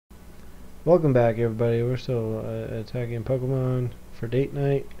Welcome back, everybody. We're still attacking Pokemon for date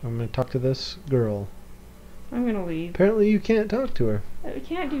night. I'm gonna talk to this girl. I'm gonna leave. Apparently, you can't talk to her. I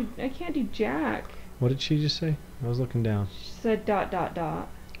can't do Jack. What did she just say? I was looking down. She said dot dot dot.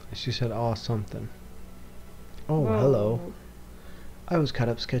 She said, "Aw, something." Oh, Whoa. hello. I was caught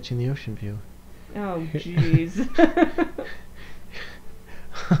up sketching the ocean view. Oh, jeez.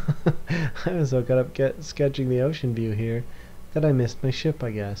 I was so caught up sketching the ocean view here that I missed my ship, I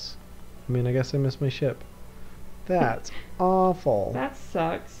guess. I guess I missed my ship. That's awful. That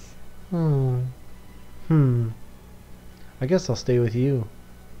sucks. Oh. I guess I'll stay with you.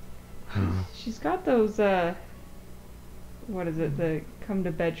 She's got those, what is it, the come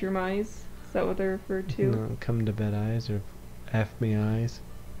to bedroom eyes? Is that what they're referred to? No, come to bed eyes or F me eyes.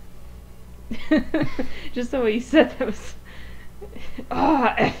 Just the way you said that was...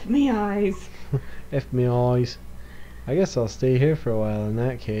 Ah, F me eyes. F me eyes. I guess I'll stay here for a while in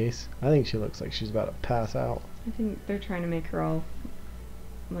that case. I think she looks like she's about to pass out. I think they're trying to make her all,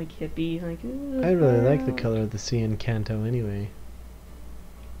 like, hippie. Like, I really like the color of the sea in Kanto anyway.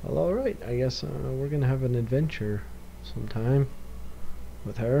 Well, alright. I guess we're gonna have an adventure sometime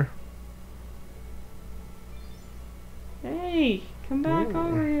with her. Hey, come back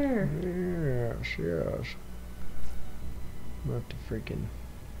over here. Yes.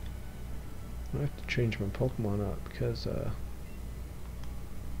 I'm gonna have to change my Pokemon up because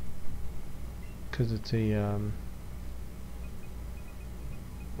it's a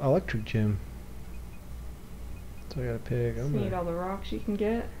electric gym. So I gotta pick. Just need all the rocks you can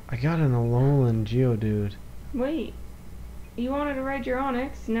get. I got an Alolan Geodude. Wait, you wanted to ride your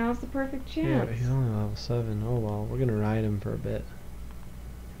Onix, now's the perfect chance. Yeah, he's only level 7. Oh well, we're gonna ride him for a bit.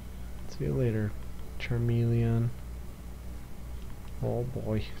 See you later, Charmeleon. Oh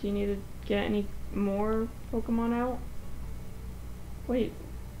boy. Do you need to get any more Pokemon out? Wait,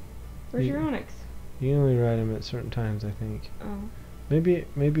 where's your Onix? You can only ride him at certain times, I think. Oh.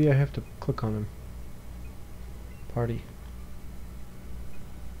 Maybe I have to click on him. Party.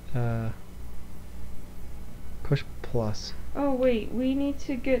 Push plus. Oh wait, we need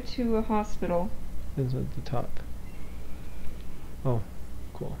to get to a hospital. It's at the top. Oh,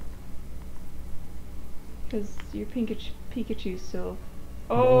 cool. Because your Pikachu's still...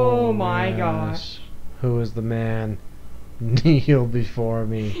 Oh my yes. gosh. Who is the man? Kneel before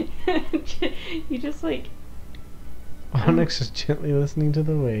me. You just like... Onix is gently listening to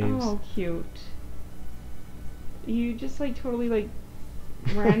the waves. Oh, cute. You just like totally like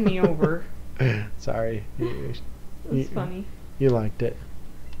ran me over. Sorry. It was funny. You liked it.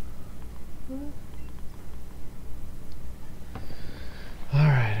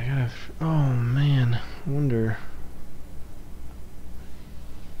 Alright, I gotta... Oh man, I wonder...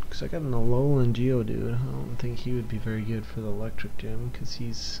 Because I got an Alolan Geodude. I don't think he would be very good for the electric gym, because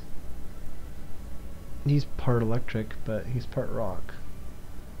he's part electric, but he's part rock.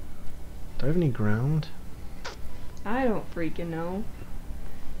 Do I have any ground? I don't freaking know.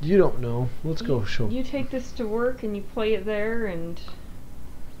 You don't know. Let's go show... You take this to work and you play it there and...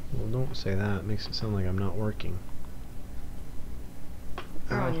 Well, don't say that. It makes it sound like I'm not working.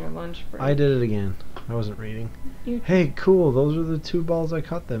 You're on your lunch break. I did it again. I wasn't reading. Hey, cool. Those are the 2 balls I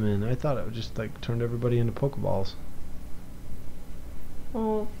caught them in. I thought it would just like turned everybody into Pokeballs.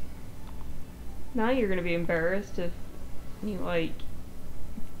 Well, now you're gonna be embarrassed if you like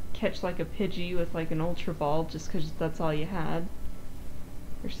catch like a Pidgey with like an Ultra Ball just because that's all you had.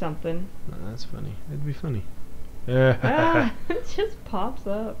 Or something. No, that's funny. It'd be funny. Ah, it just pops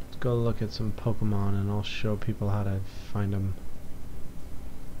up. Let's go look at some Pokemon and I'll show people how to find them.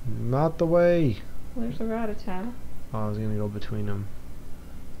 Not the way! Well, there's a Rattata. Oh, I was gonna go between them.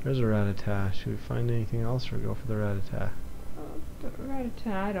 There's a Rattata. Should we find anything else or go for the Rattata?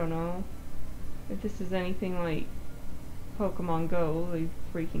 Rattata, I don't know. If this is anything like Pokemon Go, they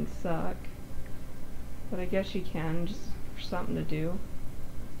freaking suck. But I guess you can, just for something to do.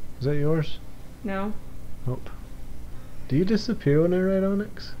 Is that yours? No? Nope. Do you disappear when I ride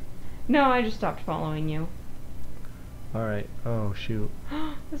Onix? No, I just stopped following you. Alright. Oh, shoot.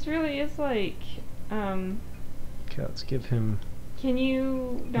 This really is like, Okay, let's give him... Can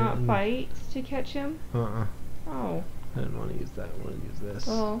you not fight to catch him? Uh-uh. Oh. I didn't want to use that. I want to use this.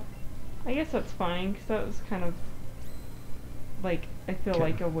 Well, I guess that's fine, because that was kind of, like, I feel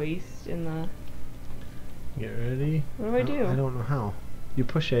like a waste in the... Get ready. What do I do? I don't know how. You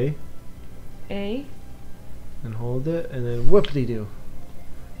push A. A? And hold it, and then whoopity-doo.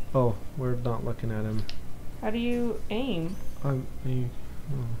 Oh, we're not looking at him. How do you aim? Oh.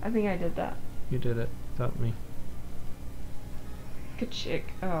 I think I did that. You did it without me. Good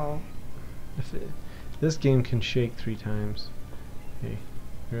chick. Oh. This game can shake 3 times. Okay.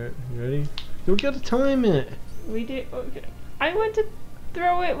 You ready? You gotta time it. We did. Okay. I went to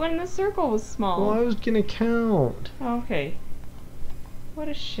throw it when the circle was small. Well, I was gonna count. Okay. What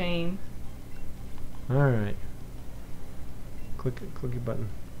a shame. Alright. Click your button.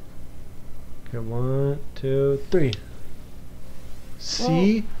 Okay, 1, 2, 3.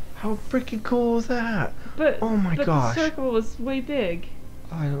 See? How freaking cool is that? But oh my gosh. The circle was way big.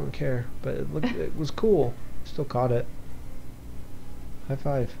 I don't care, but it was cool. Still caught it. High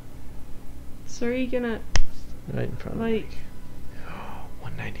five. So are you gonna Right in front of like me.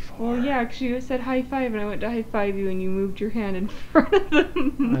 194. Well, yeah, 'cause you said high five, and I went to high five you, and you moved your hand in front of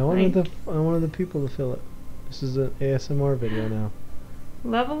them. I wanted the people to feel it. This is an ASMR video now.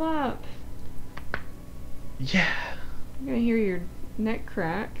 Level up. Yeah. I'm gonna hear your neck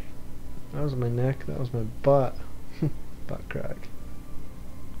crack. That was my neck. That was my butt. Butt crack.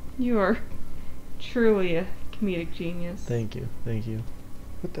 You are truly a comedic genius. Thank you. Thank you.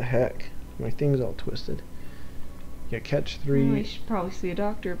 What the heck? My thing's all twisted. Yeah, catch 3. Well, you should probably see a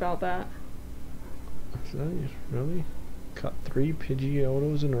doctor about that. Is that really? Caught 3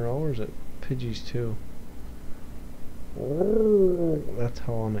 Pidgeotos in a row, or is it Pidgeys 2? Oh, that's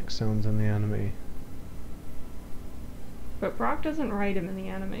how Onyx sounds in the anime. But Brock doesn't write him in the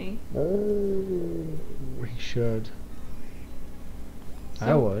anime. Oh, he should. So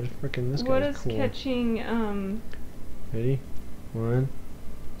I would. Frickin' this what guy's is cool. catching, Ready? 1,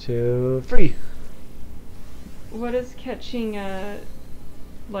 2, 3. what is catching,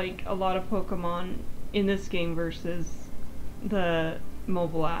 like, a lot of Pokemon in this game versus the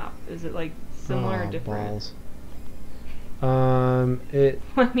mobile app? Is it, like, similar or different? Balls.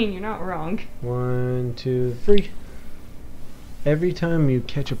 I mean, you're not wrong. 1, 2, 3. Every time you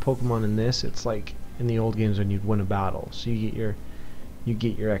catch a Pokemon in this, it's like in the old games when you'd win a battle. So you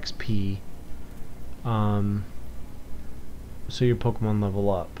get your XP. So your Pokemon level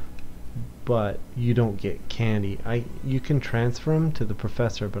up. But you don't get candy. You can transfer them to the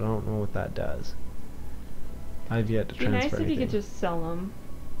professor, but I don't know what that does. I've yet to transfer It'd be nice anything. if you could just sell them.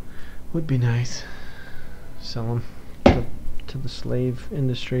 Would be nice. Sell them to the slave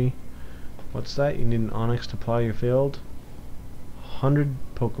industry. What's that? You need an Onyx to plow your field? 100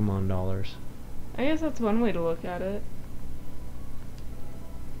 Pokemon dollars. I guess that's one way to look at it.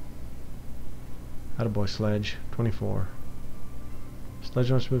 Attaboy Sledge. 24.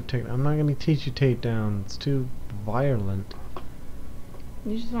 Sledge wants to move take. I'm not going to teach you takedown. It's too violent.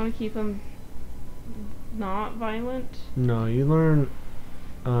 You just want to keep them not violent? No, you learn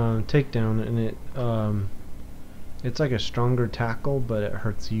takedown, and it's like a stronger tackle, but it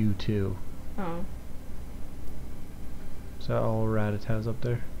hurts you too. Oh, Is that all Rattatas up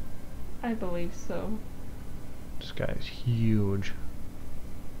there? I believe so. This guy is huge.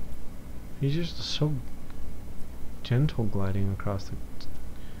 He's just so gentle gliding across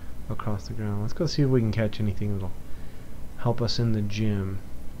the ground. Let's go see if we can catch anything that'll help us in the gym.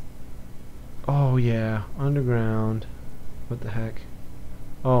 Oh yeah, underground. What the heck?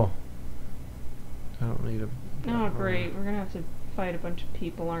 Oh, I don't need a. Oh, great. We're gonna have to fight a bunch of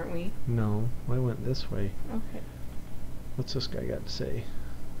people, aren't we? No, I went this way. Okay. What's this guy got to say?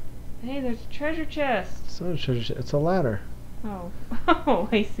 Hey, there's a treasure chest. It's not a treasure chest. It's a ladder. Oh. Oh,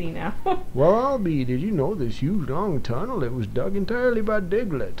 I see now. Well, Albie, did you know this huge long tunnel? It was dug entirely by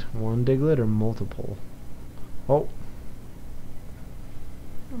Diglett. One Diglett or multiple? Oh.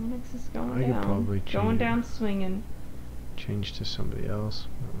 Onyx is going I could down. probably Going change- down swinging. Change to somebody else.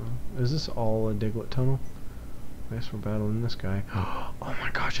 Is this all a Diglett tunnel? I guess we're battling this guy. Oh my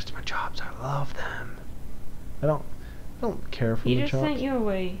gosh, it's my chops. I love them. I don't care for He the just chops. sent you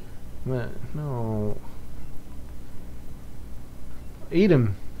away. Man, no. Eat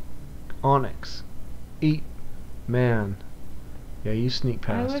him, Onyx. Eat, man. Yeah, you sneak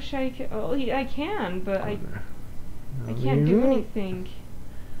past. I wish I could. Oh, I can, but I No, can't you do don't. anything.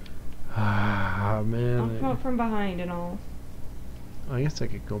 Ah, I'll man. come up from behind and all. I guess I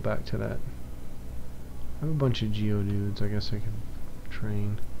could go back to that. I have a bunch of Geodudes. I guess I could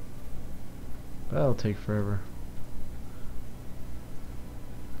train. But that'll take forever.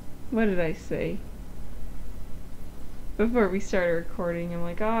 What did I say? Before we started recording, I'm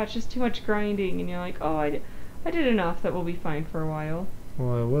like, oh, it's just too much grinding. And you're like, oh, I did enough that we'll be fine for a while.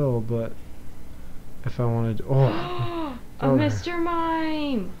 Well, I will, but if I wanted to... Oh! A Oh, Mr.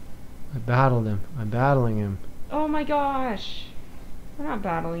 Mime! I battled him. I'm battling him. Oh my gosh! We're not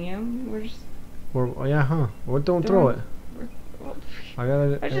battling him. We're just... Oh, yeah, huh? Well, don't throw it. Well, I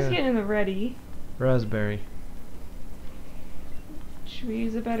gotta... I was just getting the ready. Raspberry. Should we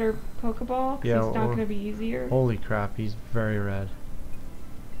use a better Pokeball? 'Cause Yeah, it's not or- going to be easier. Holy crap, he's very red.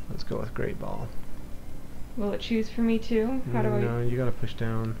 Let's go with Great Ball. Will it choose for me too? How do I? No, you gotta push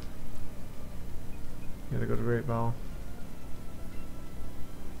down. You gotta go to Great Ball.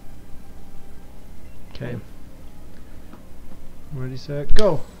 Okay. Ready, set,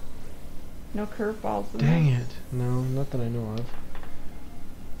 go! No curveballs in Dang this? it. No, not that I know of.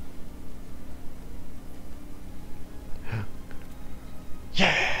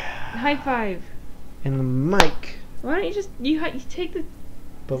 Yeah! High five. And the mic. Why don't you just you take the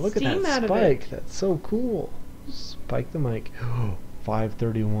But look at steam that out of spike. it. That's so cool. Spike the mic.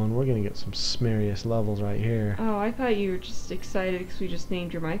 531. We're gonna get some smerious levels right here. Oh, I thought you were just excited because we just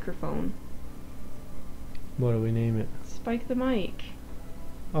named your microphone. What do we name it? Spike the mic.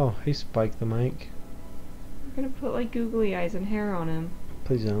 Oh, hey, Spike the mic. We're gonna put like googly eyes and hair on him.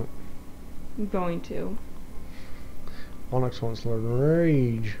 Please don't. I'm going to. Onyx wants to learn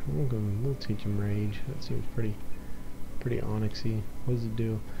rage. We'll teach him rage. That seems pretty Onyxy. What does it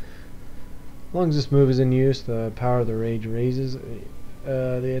do? As long as this move is in use, the power of the rage raises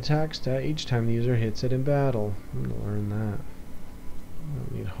the attack stat each time the user hits it in battle. I'm gonna learn that. I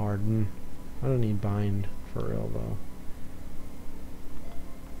don't need harden. I don't need bind for real though.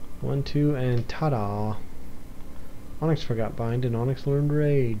 1, 2, and ta-da! Onyx forgot bind and Onyx learned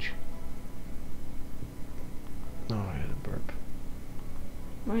rage. Oh, I had a burp.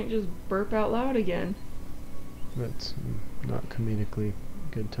 Might just burp out loud again. That's not comedically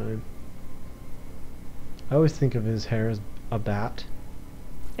good time. I always think of his hair as a bat.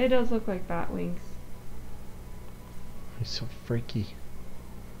 It does look like bat wings. He's so freaky.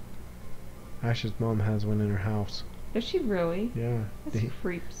 Ash's mom has one in her house. Does she really? Yeah. That's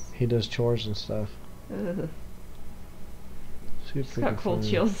creeps. He does chores and stuff. Ugh. She's She's got cold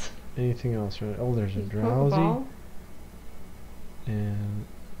chills. Anything else, right? Oh, there's a There's drowsy. Pokeball. And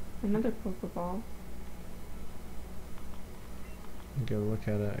Another Pokeball. go look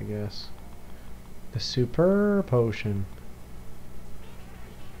at it, I guess. The super potion.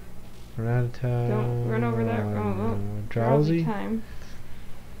 Rattata. Don't run over there. Oh, drowsy. time.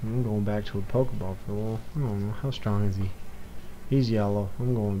 I'm going back to a Pokeball for a while. I don't know. How strong is he? He's yellow.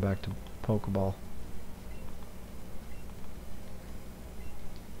 I'm going back to Pokeball.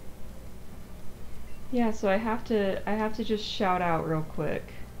 Yeah, so I have to just shout out real quick.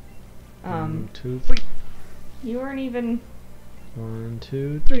 1, 2, 3. You weren't even 1,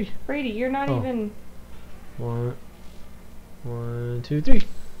 2, 3. Brady, you're not Oh. even 1, 2, 3.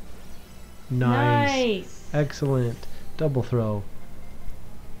 Nice. nice. Excellent. Double throw.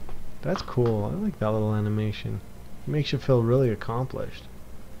 That's cool. I like that little animation. It makes you feel really accomplished.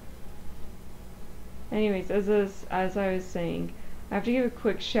 Anyways, as I was saying, I have to give a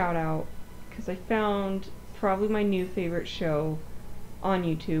quick shout out because I found probably my new favorite show on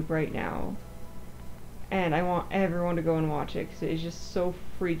YouTube right now, and I want everyone to go and watch it because it is just so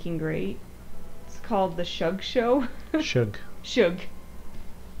freaking great. It's called The Shug Show. Shug. Shug.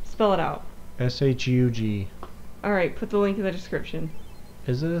 Spell it out. S-H-U-G. Alright, put the link in the description.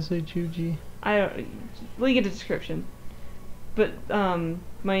 Is it S-H-U-G? I don't... Link in the description. But,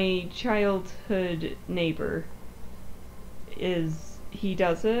 my childhood neighbor he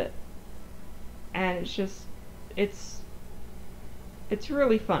does it, and it's just, it's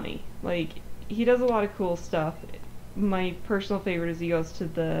really funny. Like, he does a lot of cool stuff. My personal favorite is he goes to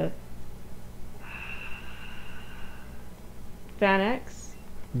the Van X.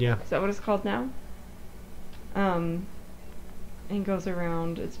 Yeah. Is that what it's called now? And goes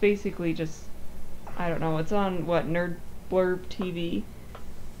around. It's basically just, I don't know, it's on, what, Nerd Blurb TV?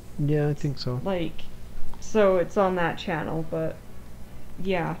 Yeah, I think so. Like, so it's on that channel, but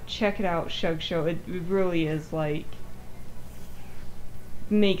yeah, check it out, Shug Show. It really is, like,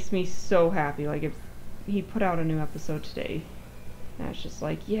 makes me so happy. Like, if he put out a new episode today, and it's just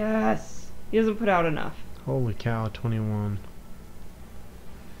like, yes! He doesn't put out enough. Holy cow, 21.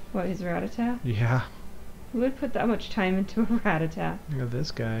 What, his Rattata? Yeah. Who would put that much time into a Rattata? Look at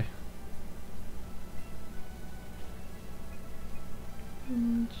this guy.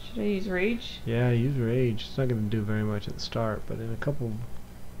 Should I use Rage? Yeah, use Rage. It's not going to do very much at the start, but in a couple...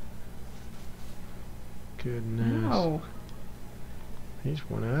 Goodness. No. He just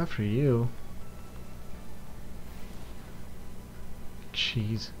went after you.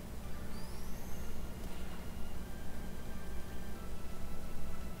 Jeez.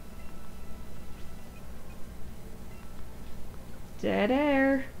 Dead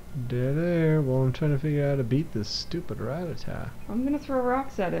air. Dead air. Well, I'm trying to figure out how to beat this stupid Rattata. I'm gonna throw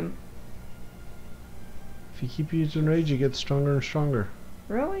rocks at him. If you keep using Rage, you get stronger and stronger.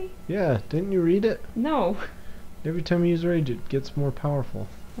 Really? Yeah, didn't you read it? No. Every time you use Rage, it gets more powerful.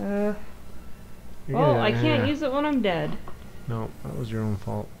 Well, Yeah. I can't use it when I'm dead. No, that was your own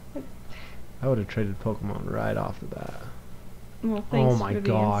fault. I would have traded Pokemon right off the bat. Well, Oh thanks my for the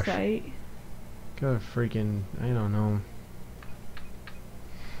gosh. insight. Go freaking, I don't know.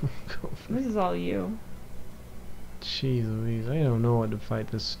 This is all you. Jeez Louise, I don't know what to fight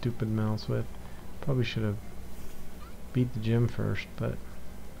this stupid mouse with. Probably should have beat the gym first, but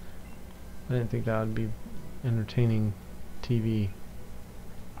I didn't think that would be entertaining TV.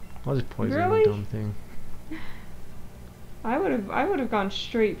 I'll just poison Really? the dumb thing. I would have gone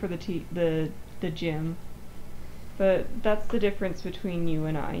straight for the gym. But that's the difference between you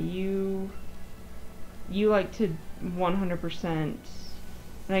and I. You like to 100%, and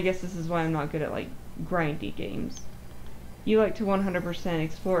I guess this is why I'm not good at like grindy games. You like to 100%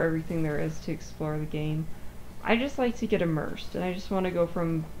 explore everything there is to explore the game. I just like to get immersed, and I just want to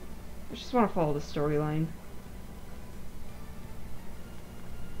I just want to follow the storyline.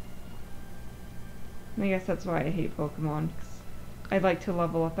 I guess that's why I hate Pokemon, 'cause I like to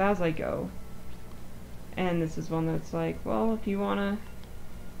level up as I go. And this is one that's like, well, if you wanna,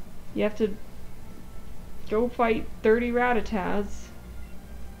 you have to go fight 30 Rattatas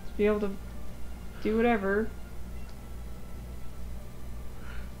to be able to do whatever.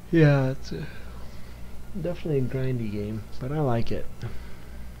 Yeah, it's definitely a grindy game, but I like it.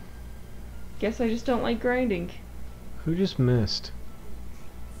 Guess I just don't like grinding. Who just missed?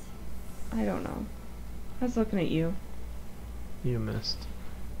 I don't know. I was looking at you. You missed.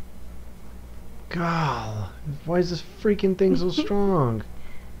 God, why is this freaking thing so strong?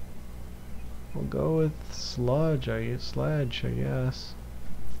 We'll go with Sledge, I guess.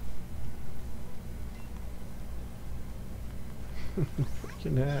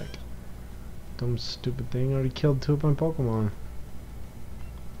 Freaking heck. Dumb stupid thing already killed 2 of my Pokemon.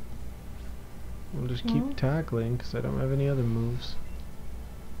 I'll just keep tackling because I don't have any other moves.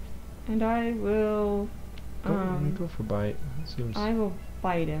 And I will Go for bite. That seems I will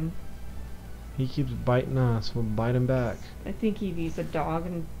bite him. he keeps biting us, we'll bite him back. I think Eevee's a dog,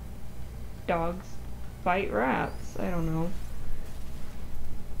 and dogs bite rats. I don't know.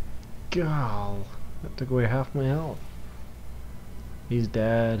 God, that took away half my health. He's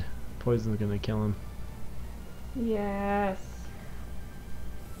dead. Poison's gonna kill him. Yes.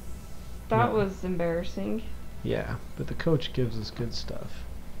 That No. was embarrassing. Yeah, but the coach gives us good stuff.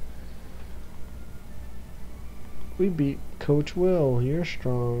 We beat Coach Will. You're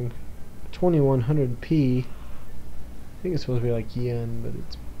strong. 2100 P. I think it's supposed to be like yen, but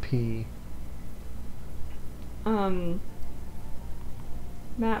it's P.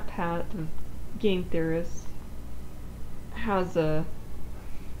 Matt Pat, the game theorist, has a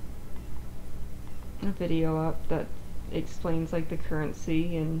video up that explains like the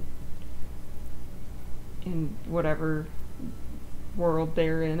currency and in whatever world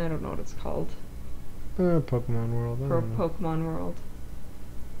they're in. I don't know what it's called. Pokemon World. I For don't know. Pokemon World.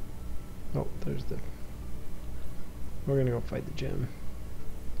 Oh, there's the. We're gonna go fight the gym.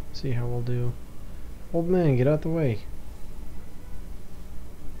 See how we'll do. Old man, get out the way.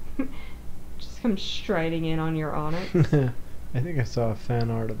 Just come striding in on your Onyx. I think I saw a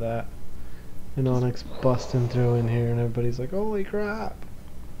fan art of that. An Onyx busting through in here, and everybody's like, "Holy crap!"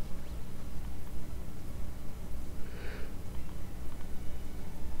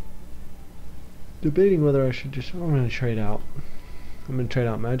 Debating whether I should just. I'm gonna trade out. I'm gonna trade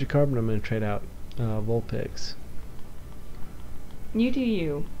out Magikarp, and I'm gonna trade out Vulpix You do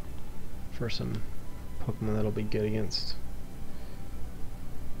you. for some Pokemon that'll be good against.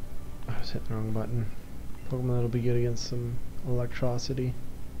 I was hitting the wrong button. Pokemon that'll be good against some Electricity.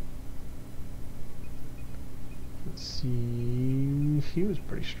 Let's see. He was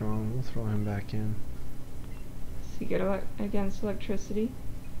pretty strong. We'll throw him back in. Is he good against electricity?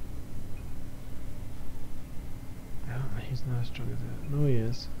 Oh, he's not as strong as that. No, he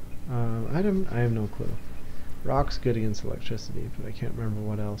is. I have no clue. Rock's good against electricity, but I can't remember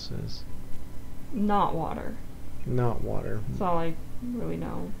what else is. Not water. Not water. That's all I really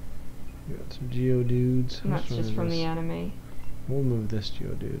know. We got some Geodudes. And How that's strong just is from this? the anime. We'll move this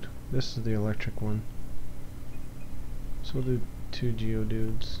Geodude. This is the electric one. So we'll do 2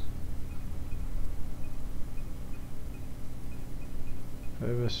 Geodudes. Do I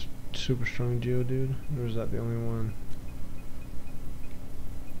have a super strong Geodude? Or is that the only one?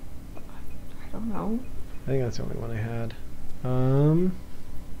 I don't know. I think that's the only one I had.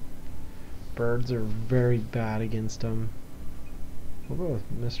 Birds are very bad against them. We'll go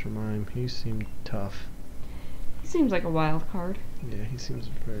with Mr. Mime. He seemed tough. He seems like a wild card. Yeah, he seems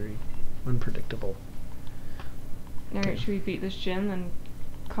very unpredictable. Alright, should we beat this gym and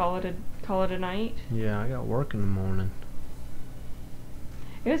call it a night? Yeah, I got work in the morning.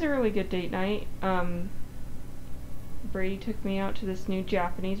 It was a really good date night. Brady took me out to this new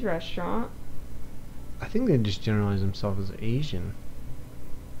Japanese restaurant. I think they just generalized themselves as Asian.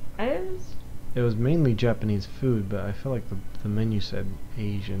 It was mainly Japanese food, but I feel like the menu said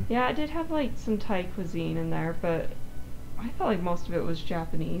Asian. Yeah, it did have like some Thai cuisine in there, but I felt like most of it was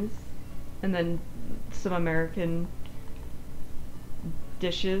Japanese. And then some American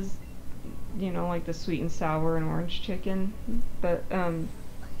dishes, you know, like the sweet and sour and orange chicken. But yeah,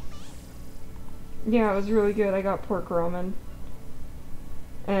 it was really good. I got pork ramen.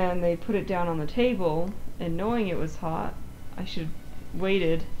 And they put it down on the table, and knowing it was hot, I should have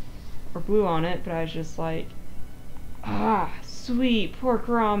waited or blew on it, but I was just like, ah, sweet pork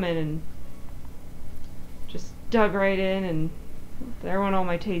ramen, and just dug right in, and there went all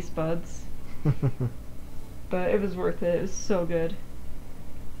my taste buds. But it was worth it. It was so good.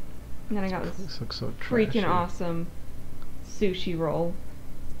 And then I got this so freaking awesome sushi roll.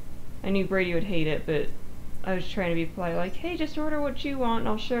 I knew Brady would hate it, but I was trying to be polite, like, hey, just order what you want and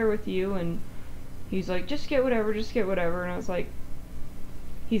I'll share with you. And he's like, just get whatever. And I was like,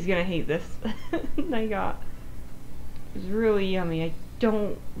 he's gonna hate this. And it was really yummy. I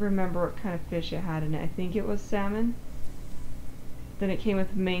don't remember what kind of fish it had in it. I think it was salmon. Then it came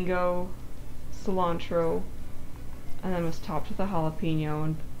with mango, cilantro, and then was topped with a jalapeno,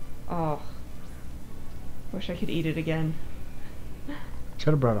 and oh, wish I could eat it again.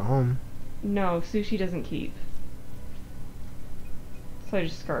 Could have brought it home. No, sushi doesn't keep. So I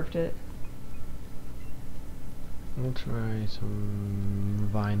just scarfed it. I'll try some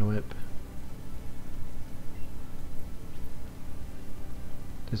Vine Whip.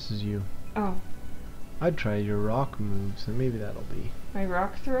 This is you. Oh. I'd try your rock moves, and maybe that'll be. My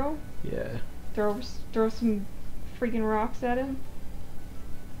rock throw? Yeah. Throw some freaking rocks at him?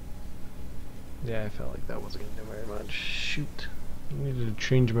 Yeah, I felt like that wasn't gonna do very much. Shoot. I needed to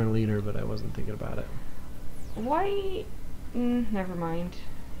change my leader, but I wasn't thinking about it. Why? Never mind.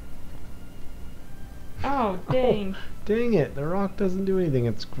 Oh, dang. Oh, dang it. The rock doesn't do anything.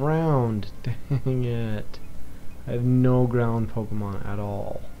 It's ground. Dang it. I have no ground Pokemon at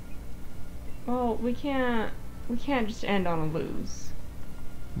all. Well, we can't just end on a lose.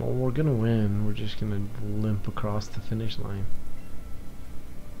 Well, we're gonna win. We're just gonna limp across the finish line.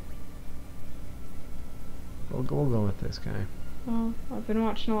 We'll go with this guy. Well, I've been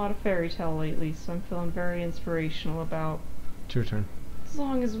watching a lot of Fairy Tale lately, so I'm feeling very inspirational about. It's your turn. As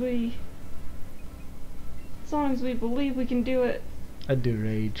long as we believe we can do it. I'd do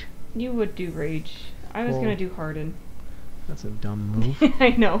Rage. You would do Rage. I was gonna do Harden. That's a dumb move.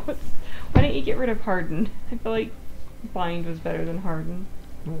 I know. Why don't you get rid of Harden? I feel like Bind was better than Harden.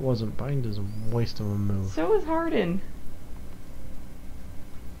 It wasn't. Bind is a waste of a move. So was Harden.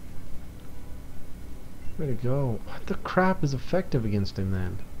 Way to go. What the crap is effective against him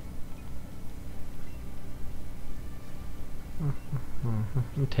then?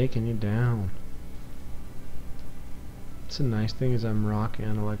 I'm taking you down. It's a nice thing is I'm rock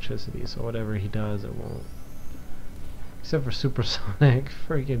and electricity, so whatever he does it won't. Except for supersonic.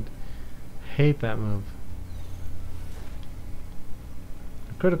 Freaking hate that move.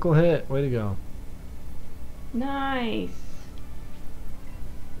 A critical hit. Way to go. Nice.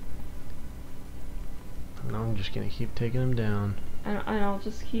 Now I'm just gonna keep taking him down. And I'll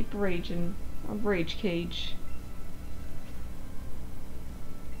just keep raging. I'll rage cage.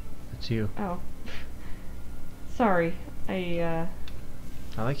 It's you. Oh. Sorry. I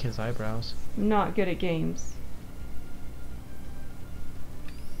like his eyebrows. I'm not good at games.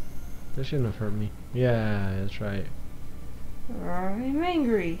 That shouldn't have hurt me. Yeah, that's right. I'm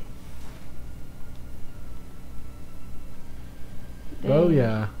angry. Dang, Oh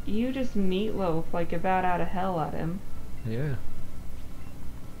yeah. You just meatloaf like a bat out of hell at him. Yeah.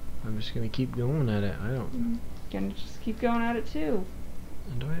 I'm just gonna keep going at it. I don't. Gonna just keep going at it too.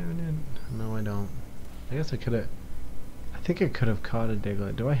 Do I have any? No, I don't. I guess I could have. I think I could have caught a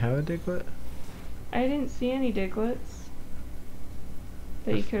Diglett. Do I have a Diglett? I didn't see any Diglets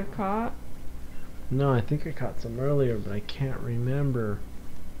that you could have caught. No, I think I caught some earlier, but I can't remember.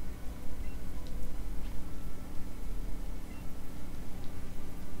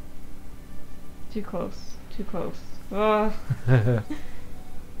 Too close. Too close. Ugh.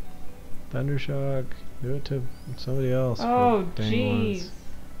 Thundershock. Do it to somebody else. Oh, jeez.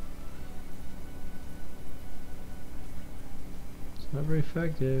 It's not very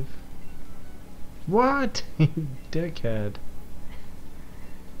effective. What? You dickhead.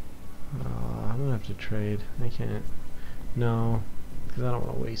 I'm gonna have to trade. I can't. No, because I don't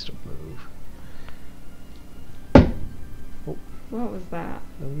want to waste a move. Oh. What was that?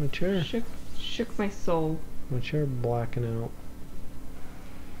 That was my chair. Shook my soul. My chair blacking out.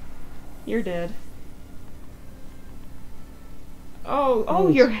 You're dead. Oh, Oh,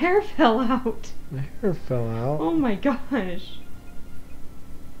 your hair fell out. My hair fell out. Oh my gosh.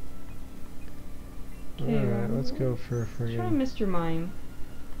 Alright, let's go for Let's try friggin'. Mr. Mime.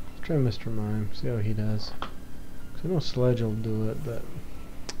 Let's try Mr. Mime, see how he does. 'Cause I know Sledge will do it, but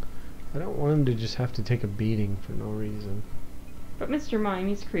I don't want him to just have to take a beating for no reason. But Mr. Mime,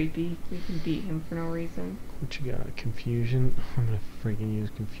 he's creepy. We can beat him for no reason. What you got? Confusion? I'm gonna freaking use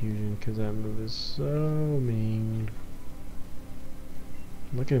confusion because that move is so mean.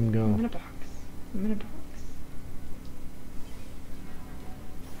 Look at him go. I'm in a box. I'm in a box.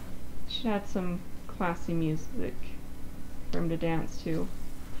 Should add some classy music for him to dance to.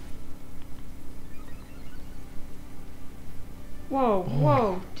 Whoa,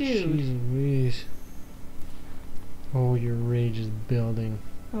 whoa, dude. Jeez Louise. Oh, your rage is building.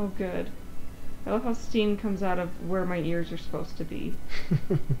 Oh, good. I love how steam comes out of where my ears are supposed to be.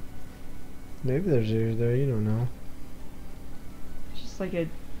 Maybe there's ears there, you don't know. It's just like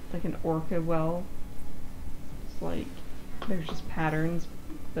an orca well. It's like there's just patterns,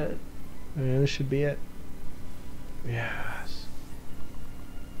 but Yeah, this should be it. Yes.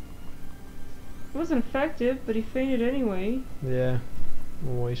 it wasn't effective, but he fainted anyway. Yeah.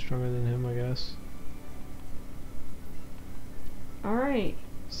 I'm way stronger than him, I guess. Alright.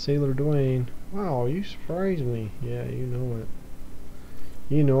 Sailor Dwayne. Wow, you surprised me. Yeah, you know it.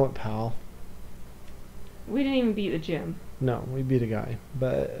 You know it, pal. We didn't even beat the gym. No, we beat a guy.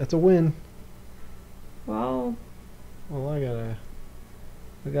 But it's a win. Well, Well, I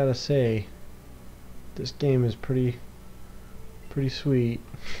gotta say, this game is pretty sweet.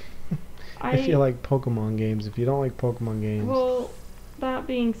 If you like Pokemon games. If you don't like Pokemon games, well, that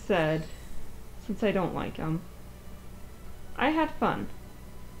being said, since I don't like them, I had fun.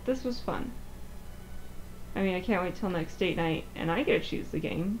 This was fun. I mean, I can't wait till next date night and I get to choose the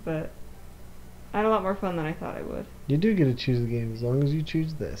game, but I had a lot more fun than I thought I would. you do get to choose the game as long as you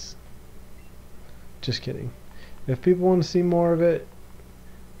choose this. Just kidding. If people want to see more of it,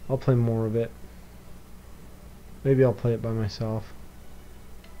 I'll play more of it. Maybe I'll play it by myself.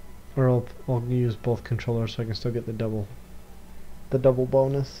 Or I'll use both controllers so I can still get the double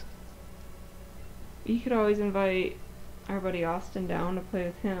bonus. You could always invite our buddy Austin down to play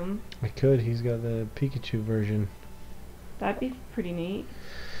with him. I could, he's got the Pikachu version. That'd be pretty neat.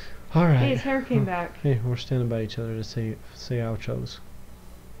 Alright. Hey, his hair came back. Hey, we're standing by each other to say outros.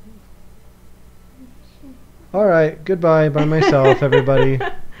 Alright, goodbye by myself, everybody.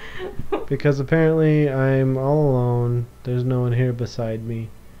 Because apparently I'm all alone. There's no one here beside me.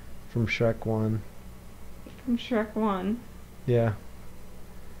 From Shrek 1. From Shrek 1. Yeah.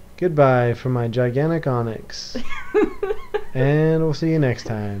 Goodbye from my gigantic Onyx. And we'll see you next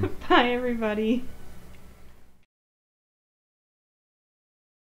time. Bye, everybody.